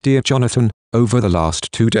Dear Jonathan, over the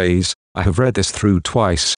last 2 days, I have read this through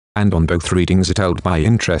twice, and on both readings it held my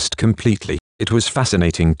interest completely. It was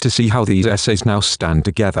fascinating to see how these essays now stand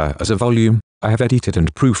together as a volume. I have edited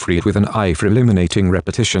and proofread with an eye for eliminating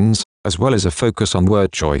repetitions, as well as a focus on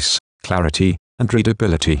word choice, clarity, and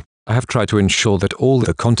readability. I have tried to ensure that all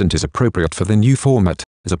the content is appropriate for the new format,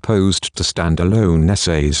 as opposed to standalone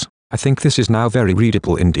essays. I think this is now very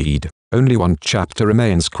readable indeed. Only one chapter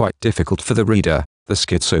remains quite difficult for the reader, the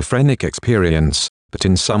schizophrenic experience, but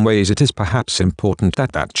in some ways it is perhaps important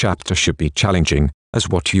that that chapter should be challenging, as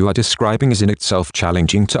what you are describing is in itself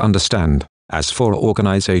challenging to understand. As for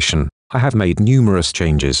organization, I have made numerous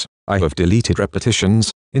changes. I have deleted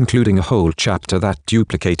repetitions, including a whole chapter that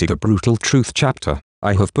duplicated a brutal truth chapter.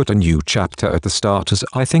 I have put a new chapter at the start as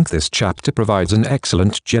I think this chapter provides an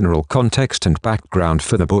excellent general context and background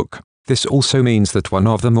for the book. This also means that one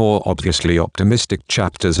of the more obviously optimistic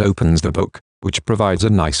chapters opens the book, which provides a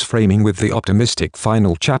nice framing with the optimistic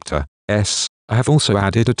final chapter. I have also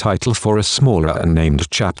added a title for a smaller unnamed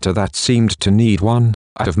chapter that seemed to need one.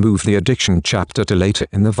 I have moved the addiction chapter to later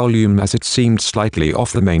in the volume as it seemed slightly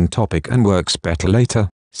off the main topic and works better later.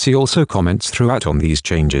 See also comments throughout on these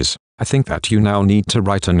changes. I think that you now need to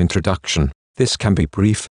write an introduction. This can be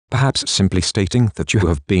brief, perhaps simply stating that you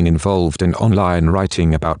have been involved in online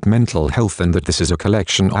writing about mental health and that this is a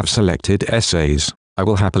collection of selected essays. I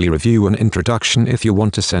will happily review an introduction if you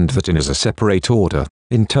want to send that in as a separate order.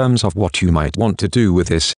 In terms of what you might want to do with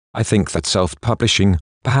this, I think that self-publishing,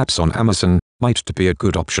 perhaps on Amazon, might be a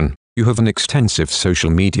good option. You have an extensive social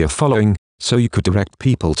media following, so you could direct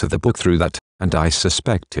people to the book through that, and I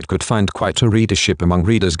suspect it could find quite a readership among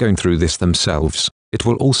readers going through this themselves. It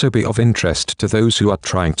will also be of interest to those who are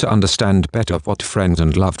trying to understand better what friends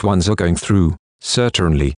and loved ones are going through.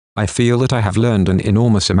 Certainly, I feel that I have learned an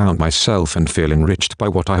enormous amount myself and feel enriched by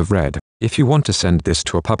what I have read. If you want to send this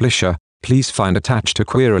to a publisher, please find attached a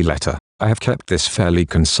query letter. I have kept this fairly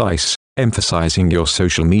concise, emphasizing your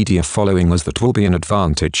social media following as that will be an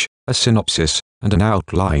advantage, a synopsis, and an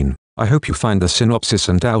outline. I hope you find the synopsis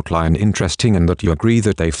and outline interesting and that you agree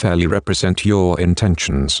that they fairly represent your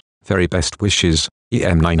intentions. Very best wishes,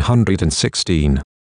 EM 916.